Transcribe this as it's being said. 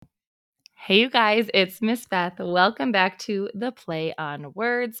Hey, you guys, it's Miss Beth. Welcome back to the Play on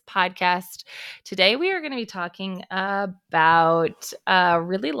Words podcast. Today, we are going to be talking about a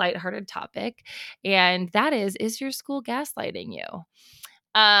really lighthearted topic, and that is your school gaslighting you?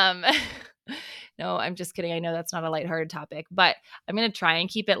 Um, no, I'm just kidding. I know that's not a lighthearted topic, but I'm going to try and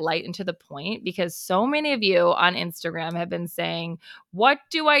keep it light and to the point because so many of you on Instagram have been saying, what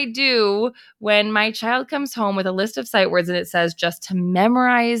do I do when my child comes home with a list of sight words and it says just to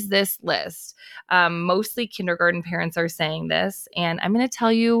memorize this list? Mostly kindergarten parents are saying this, and I'm going to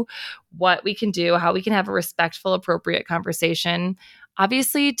tell you what we can do, how we can have a respectful, appropriate conversation.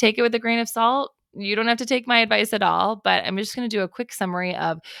 Obviously, take it with a grain of salt. You don't have to take my advice at all, but I'm just going to do a quick summary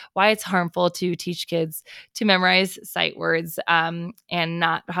of why it's harmful to teach kids to memorize sight words and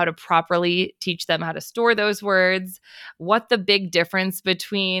not how to properly teach them how to store those words, what the big difference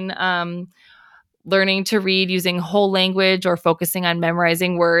between learning to read using whole language or focusing on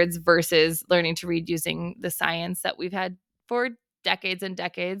memorizing words versus learning to read using the science that we've had for decades and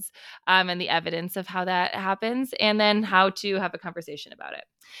decades, and the evidence of how that happens, and then how to have a conversation about it.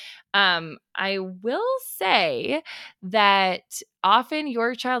 I will say that often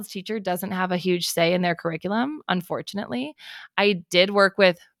your child's teacher doesn't have a huge say in their curriculum, unfortunately. I did work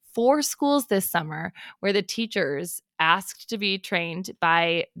with 4 schools this summer where the teachers asked to be trained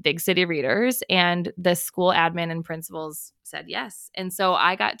by big city readers, and the school admin and principals said yes. And so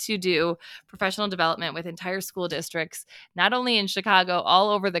I got to do professional development with entire school districts, not only in Chicago, all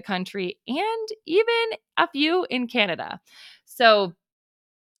over the country, and even a few in Canada. So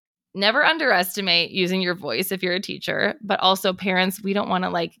never underestimate using your voice if you're a teacher, but also parents, we don't want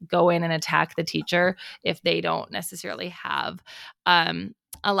to go in and attack the teacher if they don't necessarily have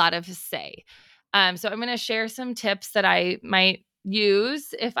a lot of say. So I'm going to share some tips that I might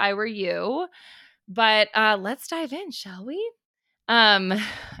use if I were you, but let's dive in, shall we? Um,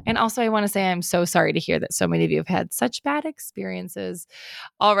 and also I want to say I'm so sorry to hear that so many of you have had such bad experiences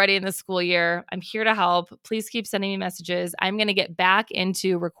already in the school year. I'm here to help. Please keep sending me messages. I'm going to get back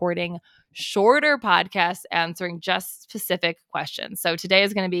into recording shorter podcasts answering just specific questions. So today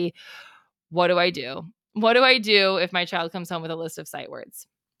is going to be, what do I do? What do I do if my child comes home with a list of sight words?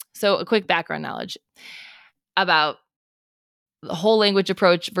 So a quick background knowledge about the whole language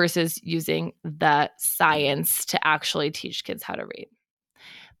approach versus using the science to actually teach kids how to read.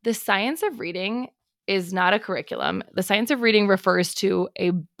 The science of reading is not a curriculum. The science of reading refers to a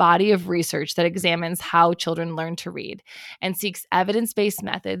body of research that examines how children learn to read and seeks evidence-based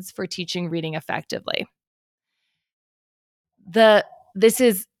methods for teaching reading effectively. This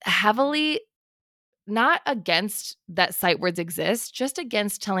is heavily not against that sight words exist, just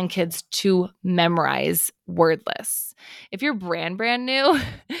against telling kids to memorize word lists. If you're brand new,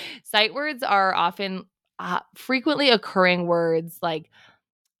 sight words are often frequently occurring words like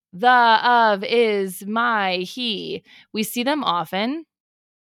the, of, is, my, he. We see them often.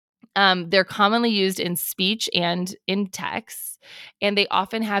 They're commonly used in speech and in text, and they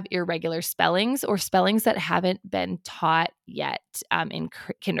often have irregular spellings or spellings that haven't been taught yet in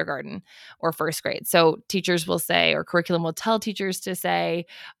kindergarten or first grade. So teachers will say, or curriculum will tell teachers to say,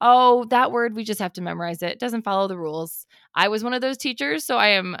 oh, that word, we just have to memorize it. It doesn't follow the rules. I was one of those teachers, so I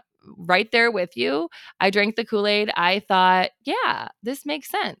am right there with you. I drank the Kool-Aid. I thought, yeah, this makes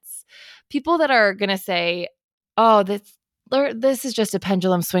sense. People that are going to say, oh, this is just a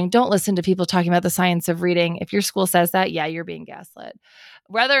pendulum swing. Don't listen to people talking about the science of reading. If your school says that, yeah, you're being gaslit.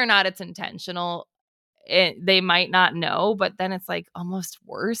 Whether or not it's intentional, they might not know, but then it's like almost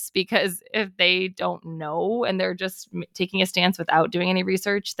worse because if they don't know and they're just taking a stance without doing any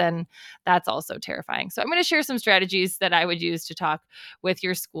research, then that's also terrifying. So I'm going to share some strategies that I would use to talk with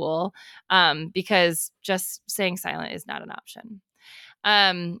your school, because just saying silent is not an option.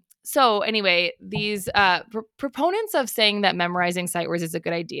 So anyway, these proponents of saying that memorizing sight words is a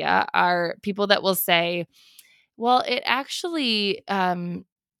good idea are people that will say, well, it actually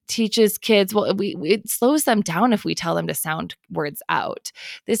teaches kids, well, it slows them down if we tell them to sound words out.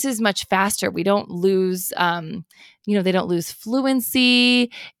 This is much faster. We don't lose, they don't lose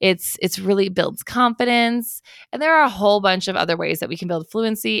fluency. It's really builds confidence. And there are a whole bunch of other ways that we can build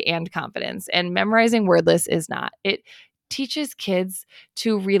fluency and confidence. And memorizing word lists is not. It teaches kids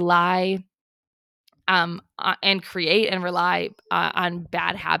to rely and create and rely on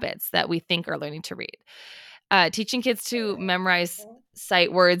bad habits that we think are learning to read. Teaching kids to memorize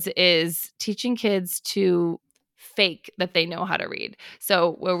sight words is teaching kids to fake that they know how to read.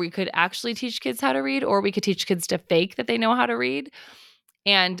 So where we could actually teach kids how to read, or we could teach kids to fake that they know how to read.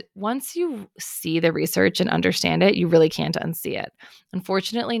 And once you see the research and understand it, you really can't unsee it.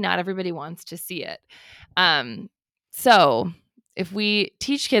 Unfortunately, not everybody wants to see it. So if we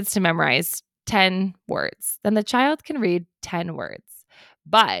teach kids to memorize 10 words, then the child can read 10 words.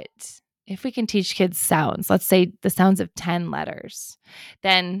 But if we can teach kids sounds, let's say the sounds of 10 letters,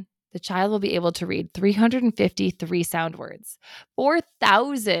 then the child will be able to read 353 sound words,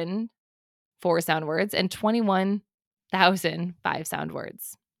 4,000 four sound words, and 21,000 five sound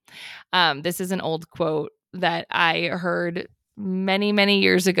words. This is an old quote that I heard many, many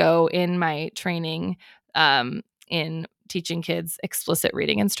years ago in my training in teaching kids explicit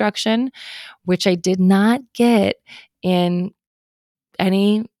reading instruction, which I did not get in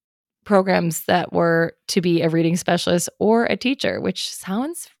any programs that were to be a reading specialist or a teacher, which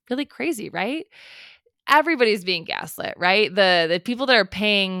sounds really crazy, right? Everybody's being gaslit, right? The people that are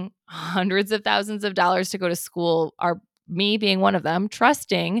paying hundreds of thousands of dollars to go to school are, me being one of them,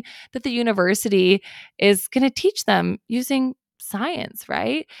 trusting that the university is going to teach them using science,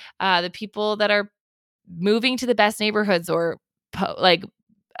 right? The people that are moving to the best neighborhoods or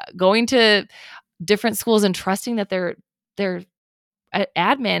going to different schools and trusting that their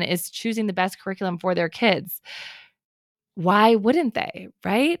admin is choosing the best curriculum for their kids. Why wouldn't they,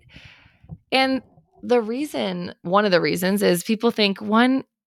 right? And one of the reasons is people think, one,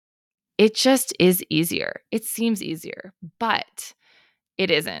 it just is easier. It seems easier, but it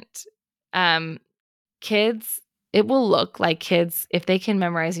isn't. Um, Kids, it will look like kids, if they can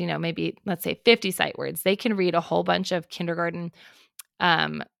memorize, maybe let's say 50 sight words, they can read a whole bunch of kindergarten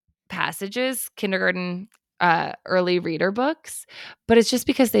um, passages, kindergarten early reader books, but it's just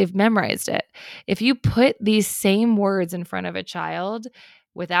because they've memorized it. If you put these same words in front of a child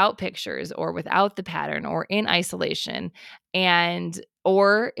without pictures or without the pattern or in isolation,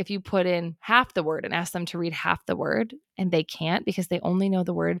 or if you put in half the word and ask them to read half the word and they can't because they only know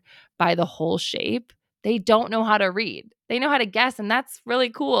the word by the whole shape, they don't know how to read. They know how to guess, and that's really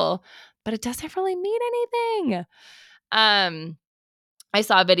cool, but it doesn't really mean anything. I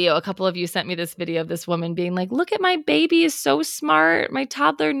saw a video. A couple of you sent me this video of this woman being like, look at my baby is so smart. My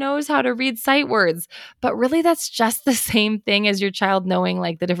toddler knows how to read sight words. But really, that's just the same thing as your child knowing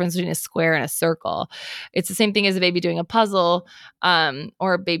like the difference between a square and a circle. It's the same thing as a baby doing a puzzle,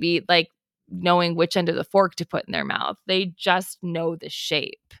 or a baby like knowing which end of the fork to put in their mouth. They just know the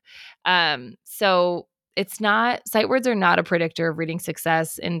shape. So it's not, sight words are not a predictor of reading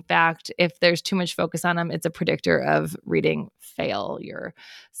success. In fact, if there's too much focus on them, it's a predictor of reading failure.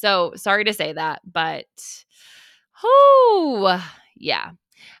 So sorry to say that, but yeah.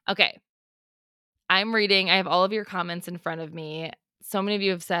 Okay. I'm reading. I have all of your comments in front of me. So many of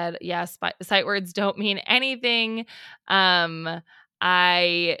you have said, yes, sight words don't mean anything.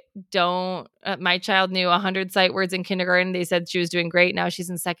 I don't, my child knew 100 sight words in kindergarten. They said she was doing great. Now she's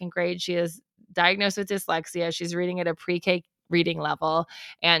in second grade. She is diagnosed with dyslexia. She's reading at a pre-K reading level,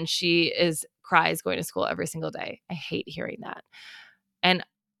 and she cries going to school every single day. I hate hearing that. And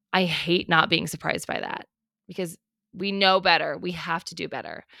I hate not being surprised by that because we know better. We have to do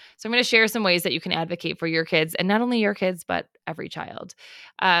better. So I'm going to share some ways that you can advocate for your kids, and not only your kids, but every child,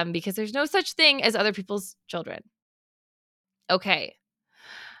 because there's no such thing as other people's children. Okay.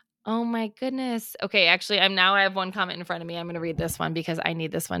 Oh my goodness. Okay, actually, I have one comment in front of me. I'm going to read this one because I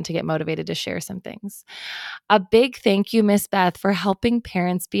need this one to get motivated to share some things. A big thank you, Miss Beth, for helping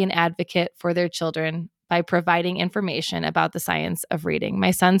parents be an advocate for their children by providing information about the science of reading. My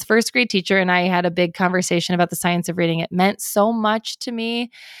son's first grade teacher and I had a big conversation about the science of reading. It meant so much to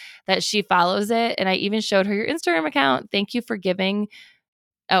me that she follows it. And I even showed her your Instagram account. Thank you for giving.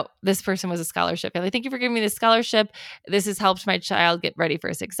 Oh, this person was a scholarship family. Thank you for giving me this scholarship. This has helped my child get ready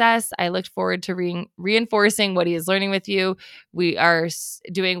for success. I look forward to reinforcing what he is learning with you. We are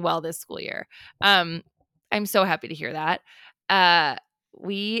doing well this school year. I'm so happy to hear that.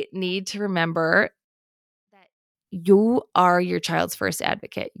 We need to remember that you are your child's first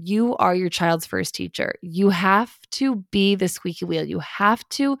advocate. You are your child's first teacher. You have to be the squeaky wheel. You have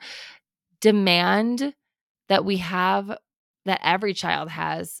to demand that every child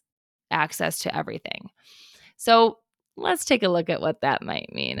has access to everything. So let's take a look at what that might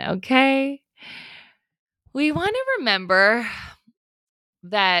mean, okay? We want to remember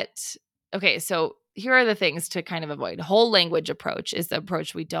that, okay, so here are the things to kind of avoid. Whole language approach is the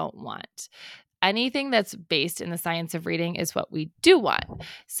approach we don't want. Anything that's based in the science of reading is what we do want.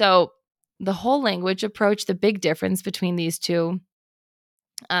 So the whole language approach, the big difference between these two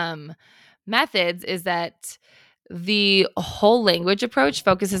methods is that the whole language approach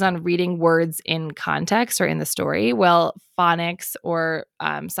focuses on reading words in context or in the story, while phonics or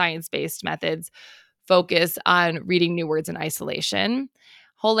science-based methods focus on reading new words in isolation.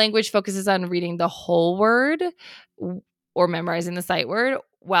 Whole language focuses on reading the whole word or memorizing the sight word,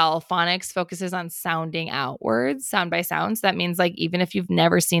 Well, phonics focuses on sounding out words, sound by sound. So that means like even if you've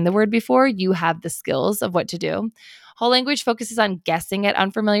never seen the word before, you have the skills of what to do. Whole language focuses on guessing at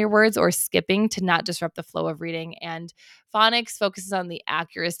unfamiliar words or skipping to not disrupt the flow of reading. And phonics focuses on the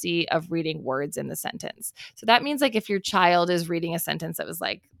accuracy of reading words in the sentence. So that means like if your child is reading a sentence that was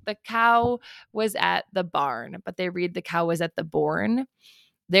like, the cow was at the barn, but they read the cow was at the born,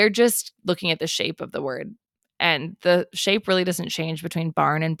 they're just looking at the shape of the word. And the shape really doesn't change between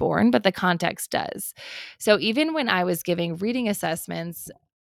barn and born, but the context does. So even when I was giving reading assessments,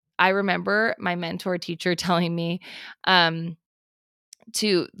 I remember my mentor teacher telling me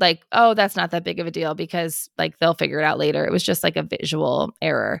to like, oh, that's not that big of a deal because like they'll figure it out later. It was just like a visual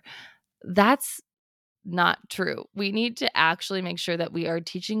error. That's not true. We need to actually make sure that we are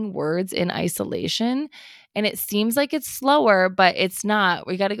teaching words in isolation. And it seems like it's slower, but it's not.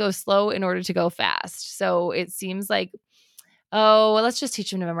 We got to go slow in order to go fast. So it seems like, oh, well, let's just teach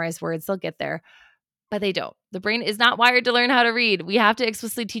them to memorize words. They'll get there. But they don't. The brain is not wired to learn how to read. We have to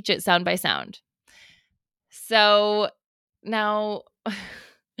explicitly teach it sound by sound. So now,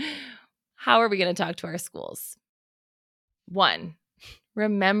 how are we going to talk to our schools? One,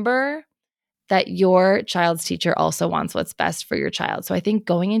 remember that your child's teacher also wants what's best for your child. So I think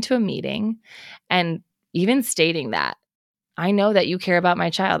going into a meeting and even stating that, I know that you care about my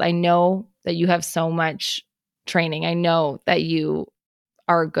child. I know that you have so much training. I know that you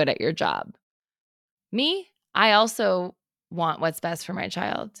are good at your job. Me, I also want what's best for my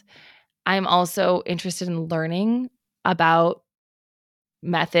child. I'm also interested in learning about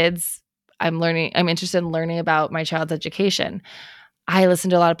methods. I'm interested in learning about my child's education. I listen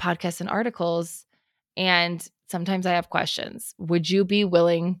to a lot of podcasts and articles, and sometimes I have questions. Would you be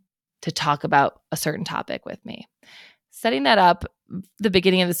willing to talk about a certain topic with me? Setting that up the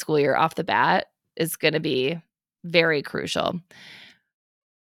beginning of the school year off the bat is going to be very crucial.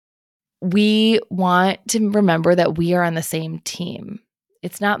 We want to remember that we are on the same team.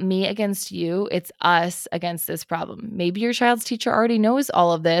 It's not me against you, it's us against this problem. Maybe your child's teacher already knows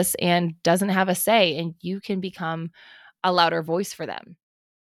all of this and doesn't have a say, and you can become a louder voice for them.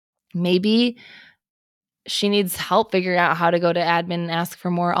 Maybe she needs help figuring out how to go to admin and ask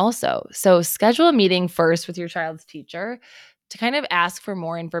for more also. So schedule a meeting first with your child's teacher to kind of ask for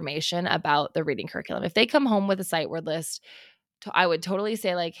more information about the reading curriculum. If they come home with a sight word list, I would totally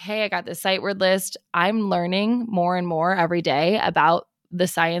say like, hey, I got this sight word list. I'm learning more and more every day about the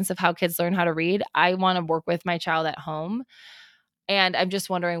science of how kids learn how to read. I want to work with my child at home. And I'm just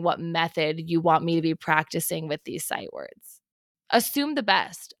wondering what method you want me to be practicing with these sight words. Assume the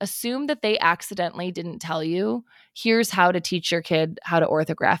best. Assume that they accidentally didn't tell you, here's how to teach your kid how to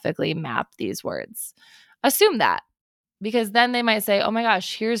orthographically map these words. Assume that, because then they might say, oh my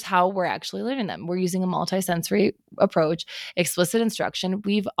gosh, here's how we're actually learning them. We're using a multisensory approach, explicit instruction.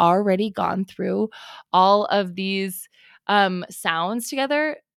 We've already gone through all of these sounds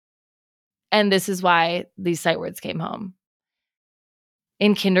together. And this is why these sight words came home.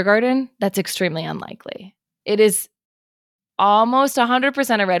 In kindergarten, that's extremely unlikely. It is almost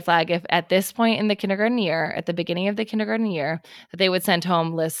 100% a red flag if at this point in the kindergarten year, at the beginning of the kindergarten year, that they would send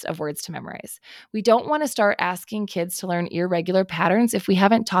home lists of words to memorize. We don't want to start asking kids to learn irregular patterns if we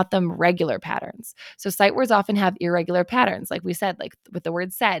haven't taught them regular patterns. So sight words often have irregular patterns. Like we said, like with the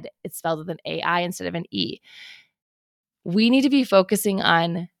word said, it's spelled with an AI instead of an E. We need to be focusing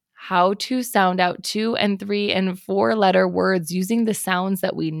on how to sound out 2 and 3 and 4 letter words using the sounds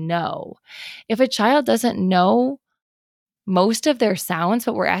that we know. If a child doesn't know most of their sounds,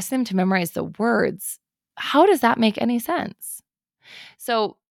 but we're asking them to memorize the words, how does that make any sense?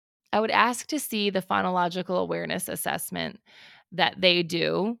 So I would ask to see the phonological awareness assessment that they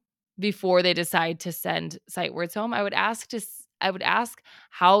do before they decide to send sight words home. I would ask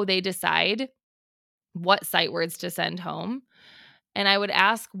how they decide what sight words to send home. And I would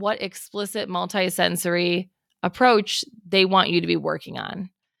ask what explicit multisensory approach they want you to be working on.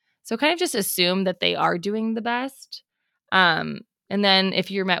 So kind of just assume that they are doing the best. And then if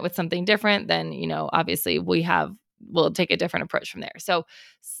you're met with something different, then, obviously we'll take a different approach from there. So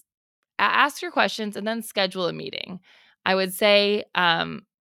ask your questions and then schedule a meeting. I would say,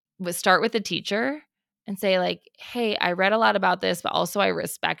 start with the teacher and say like, hey, I read a lot about this, but also I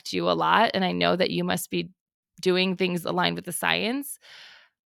respect you a lot. And I know that you must be doing things aligned with the science.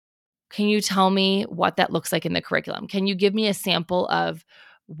 Can you tell me what that looks like in the curriculum? Can you give me a sample of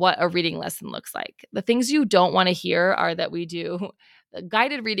what a reading lesson looks like? The things you don't want to hear are that we do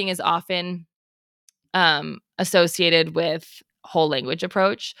guided reading is often associated with whole language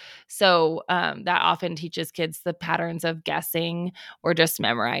approach. So that often teaches kids the patterns of guessing or just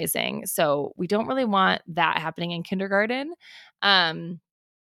memorizing. So we don't really want that happening in kindergarten.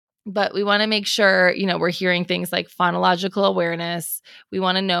 But we want to make sure, we're hearing things like phonological awareness. We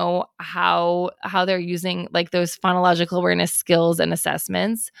want to know how they're using like those phonological awareness skills and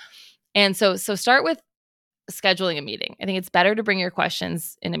assessments. And so start with scheduling a meeting. I think it's better to bring your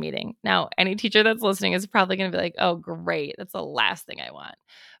questions in a meeting. Now, any teacher that's listening is probably going to be like, "Oh, great. That's the last thing I want."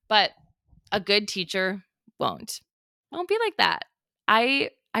 But a good teacher won't. Won't be like that. I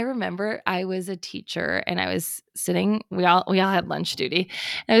remember I was a teacher and I was sitting, we all had lunch duty.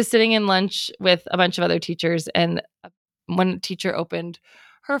 I was sitting in lunch with a bunch of other teachers, and one teacher opened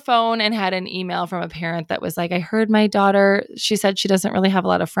her phone and had an email from a parent that was like, "I heard my daughter, she said she doesn't really have a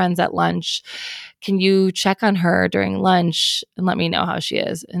lot of friends at lunch. Can you check on her during lunch and let me know how she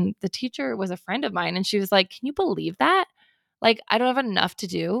is?" And the teacher was a friend of mine, and she was like, "Can you believe that? Like, I don't have enough to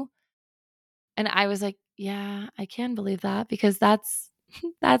do." And I was like, "Yeah, I can believe that because that's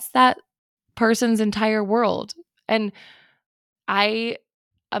that's that person's entire world." And I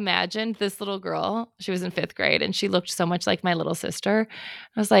imagined this little girl, she was in 5th grade and she looked so much like my little sister.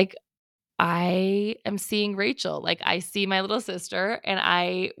 I was like, I am seeing Rachel. Like, I see my little sister, and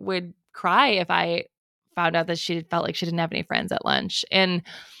I would cry if I found out that she felt like she didn't have any friends at lunch. And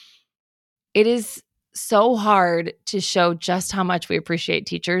it is so hard to show just how much we appreciate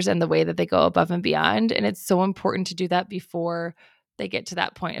teachers and the way that they go above and beyond. And it's so important to do that before they get to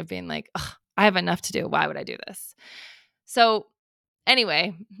that point of being like, "Ugh, I have enough to do. Why would I do this?" So,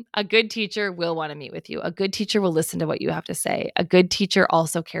 anyway, a good teacher will want to meet with you. A good teacher will listen to what you have to say. A good teacher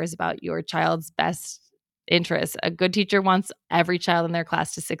also cares about your child's best interests. A good teacher wants every child in their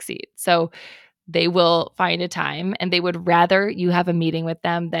class to succeed. So they will find a time, and they would rather you have a meeting with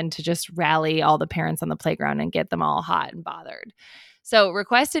them than to just rally all the parents on the playground and get them all hot and bothered. So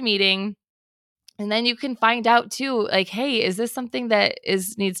request a meeting. And then you can find out too, like, hey, is this something that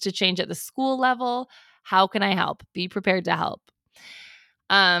needs to change at the school level? How can I help? Be prepared to help.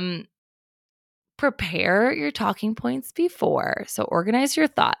 Um, Prepare your talking points before. So organize your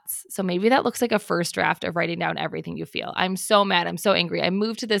thoughts. So maybe that looks like a first draft of writing down everything you feel. I'm so mad. I'm so angry. I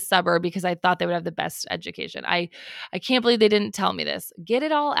moved to this suburb because I thought they would have the best education. I can't believe they didn't tell me this. Get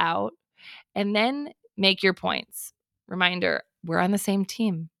it all out and then make your points. Reminder, we're on the same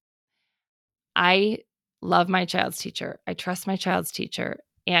team. I love my child's teacher. I trust my child's teacher,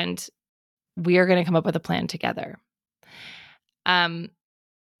 and we are going to come up with a plan together. Um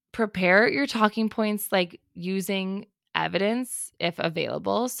Prepare your talking points like using evidence if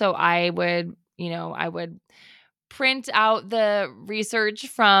available. So I would print out the research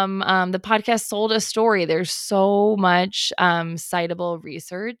from the podcast Sold a Story. There's so much citable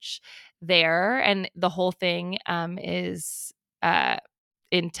research there, and the whole thing is uh,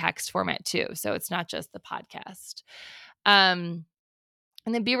 in text format too. So it's not just the podcast. Um,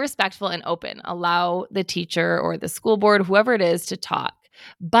 and then be respectful and open. Allow the teacher or the school board, whoever it is, to talk,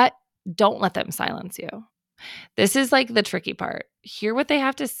 but don't let them silence you. This is like the tricky part. Hear what they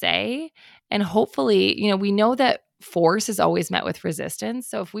have to say. And hopefully, we know that force is always met with resistance.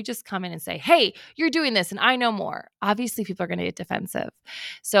 So if we just come in and say, "Hey, you're doing this and I know more," obviously people are going to get defensive.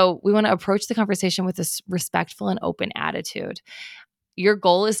 So we want to approach the conversation with this respectful and open attitude. Your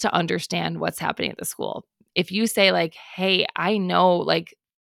goal is to understand what's happening at the school. If you say, like, "Hey, I know, like,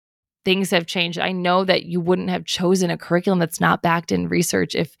 things have changed. I know that you wouldn't have chosen a curriculum that's not backed in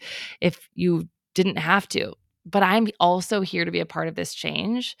research if you didn't have to. But I'm also here to be a part of this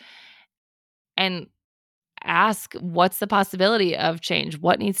change." And ask, what's the possibility of change?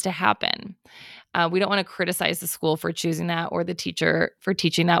 What needs to happen? We don't want to criticize the school for choosing that or the teacher for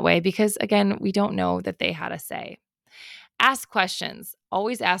teaching that way because, again, we don't know that they had a say. Ask questions.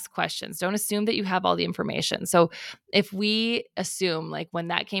 Always ask questions. Don't assume that you have all the information. So if we assume, like, when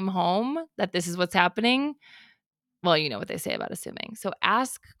that came home, that this is what's happening, well, you know what they say about assuming. So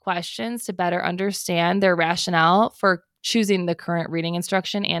ask questions to better understand their rationale for choosing the current reading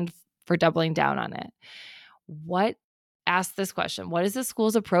instruction and for doubling down on it. Ask this question: what is the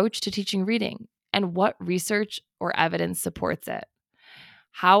school's approach to teaching reading, and what research or evidence supports it?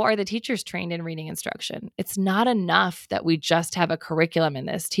 How are the teachers trained in reading instruction? It's not enough that we just have a curriculum in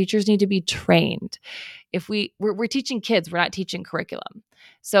this. Teachers need to be trained. If we're teaching kids, we're not teaching curriculum.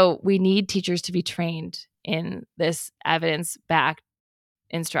 So we need teachers to be trained in this evidence-backed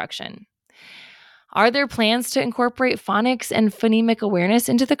instruction. Are there plans to incorporate phonics and phonemic awareness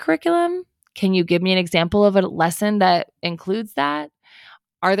into the curriculum? Can you give me an example of a lesson that includes that?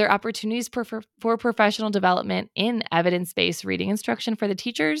 Are there opportunities for professional development in evidence-based reading instruction for the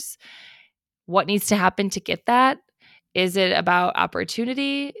teachers? What needs to happen to get that? Is it about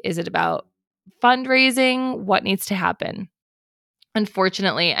opportunity? Is it about fundraising? What needs to happen?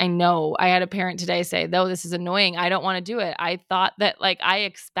 Unfortunately, I know I had a parent today say, "No, this is annoying. I don't want to do it. I thought that like I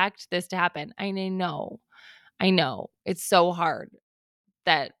expect this to happen." I know. I know. It's so hard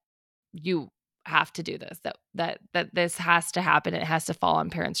that you have to do this. That this has to happen. It has to fall on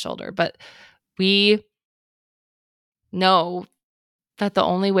parents' shoulder. But we know that the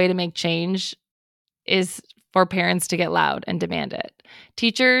only way to make change is for parents to get loud and demand it.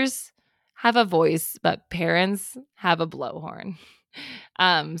 Teachers have a voice, but parents have a blowhorn.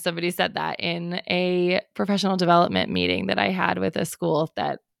 Somebody said that in a professional development meeting that I had with a school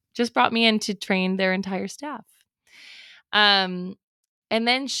that just brought me in to train their entire staff. Um, and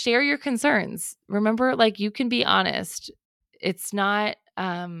then share your concerns. Remember, like you can be honest. It's not,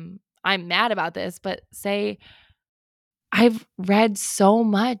 I'm mad about this, but say, I've read so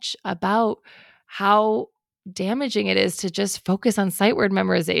much about how damaging it is to just focus on sight word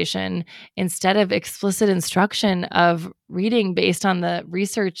memorization instead of explicit instruction of reading based on the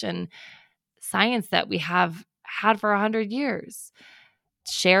research and science that we have had for 100 years.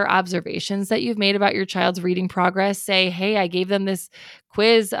 Share observations that you've made about your child's reading progress. Say, hey, I gave them this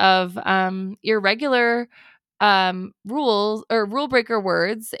quiz of irregular rules or rule breaker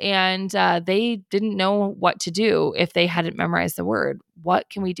words, and they didn't know what to do if they hadn't memorized the word.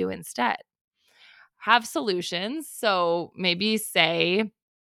 What can we do instead? Have solutions. So maybe say,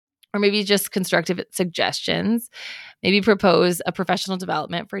 or maybe just constructive suggestions. Maybe propose a professional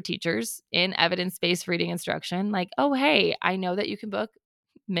development for teachers in evidence based reading instruction. Like, oh, hey, I know that you can book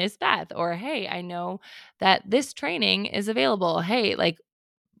Miss Beth, or hey, I know that this training is available. Hey, like,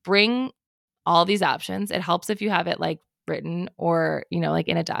 bring all these options. It helps if you have it like written or, like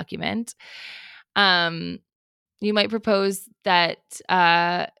in a document. You might propose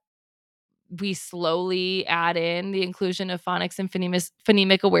that we slowly add in the inclusion of phonics and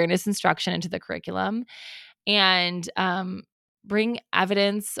phonemic awareness instruction into the curriculum, and bring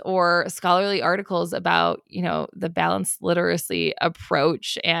evidence or scholarly articles about, the balanced literacy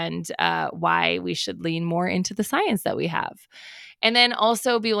approach and why we should lean more into the science that we have. And then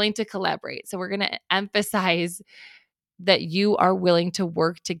also be willing to collaborate. So we're going to emphasize that you are willing to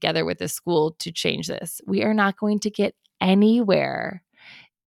work together with the school to change this. We are not going to get anywhere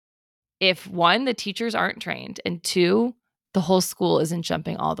if one, the teachers aren't trained, and two, the whole school isn't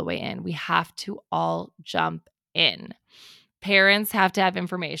jumping all the way in. We have to all jump in. Parents have to have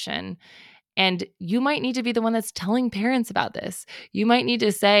information. And you might need to be the one that's telling parents about this. You might need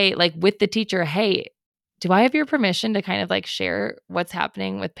to say, like, with the teacher, hey, do I have your permission to kind of like share what's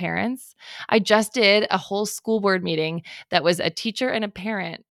happening with parents? I just did a whole school board meeting that was a teacher and a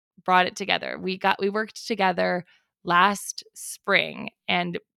parent brought it together. We worked together last spring,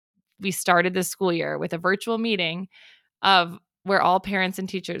 and we started the school year with a virtual meeting of where all parents and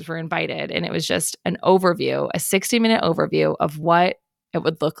teachers were invited. And it was just an overview, a 60-minute overview of what it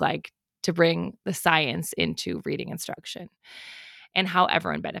would look like to bring the science into reading instruction and how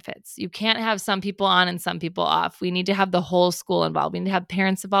everyone benefits. You can't have some people on and some people off. We need to have the whole school involved. We need to have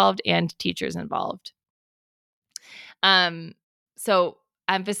parents involved and teachers involved. So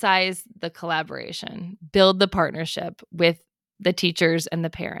emphasize the collaboration, build the partnership with the teachers and the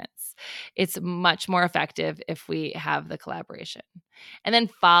parents. It's much more effective if we have the collaboration. And then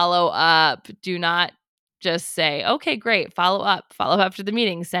follow up. Do not just say, okay, great, follow up after the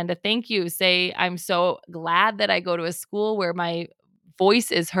meeting, send a thank you, say, I'm so glad that I go to a school where my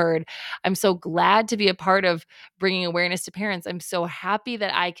voice is heard. I'm so glad to be a part of bringing awareness to parents. I'm so happy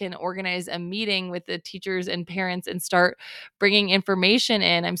that I can organize a meeting with the teachers and parents and start bringing information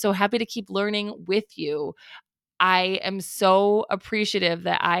in. I'm so happy to keep learning with you. I am so appreciative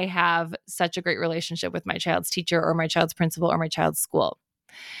that I have such a great relationship with my child's teacher or my child's principal or my child's school.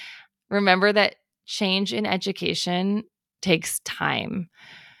 Remember that change in education takes time.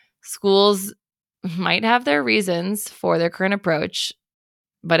 Schools might have their reasons for their current approach,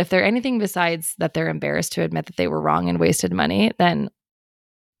 but if they're anything besides that they're embarrassed to admit that they were wrong and wasted money, then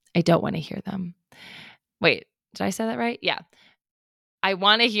I don't want to hear them. Wait, did I say that right? Yeah. I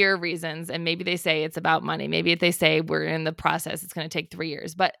want to hear reasons, and maybe they say it's about money. Maybe if they say we're in the process, it's going to take 3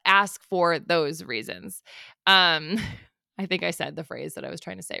 years, but ask for those reasons. Um, I think I said the phrase that I was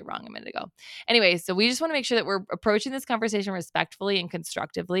trying to say wrong a minute ago. Anyway, so we just want to make sure that we're approaching this conversation respectfully and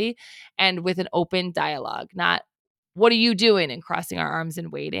constructively and with an open dialogue, not what are you doing and crossing our arms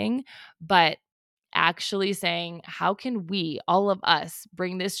and waiting, but actually saying, how can we, all of us,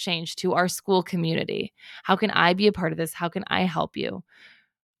 bring this change to our school community? How can I be a part of this? How can I help you?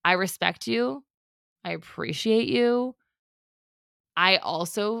 I respect you. I appreciate you. I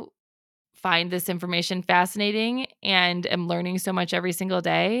also find this information fascinating and am learning so much every single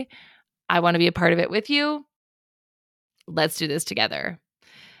day. I want to be a part of it with you. let's do this together.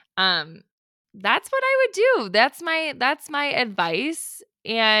 That's what I would do. That's my advice.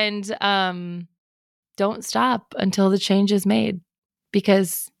 And don't stop until the change is made,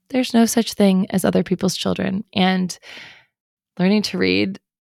 because there's no such thing as other people's children. And learning to read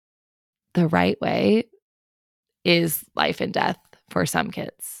the right way is life and death for some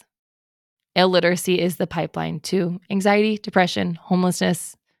kids. Illiteracy is the pipeline to anxiety, depression,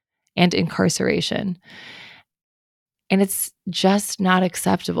 homelessness, and incarceration. And it's just not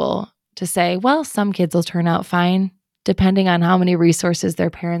acceptable to say, well, some kids will turn out fine depending on how many resources their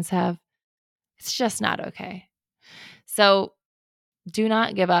parents have. It's just not okay. So do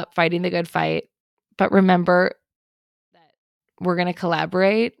not give up fighting the good fight, but remember that we're going to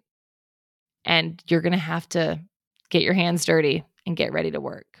collaborate, and you're going to have to get your hands dirty and get ready to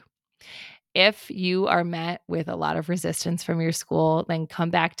work. If you are met with a lot of resistance from your school, then come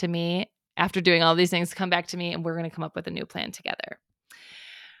back to me. After doing all these things, come back to me and we're going to come up with a new plan together.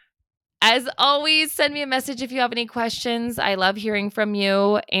 As always, send me a message if you have any questions. I love hearing from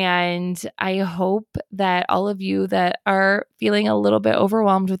you. And I hope that all of you that are feeling a little bit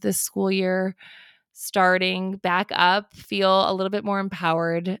overwhelmed with this school year starting back up feel a little bit more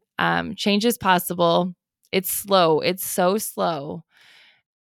empowered. Change is possible. It's slow. It's so slow,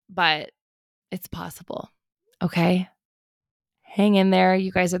 but it's possible. Okay? Hang in there.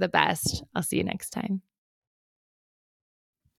 You guys are the best. I'll see you next time.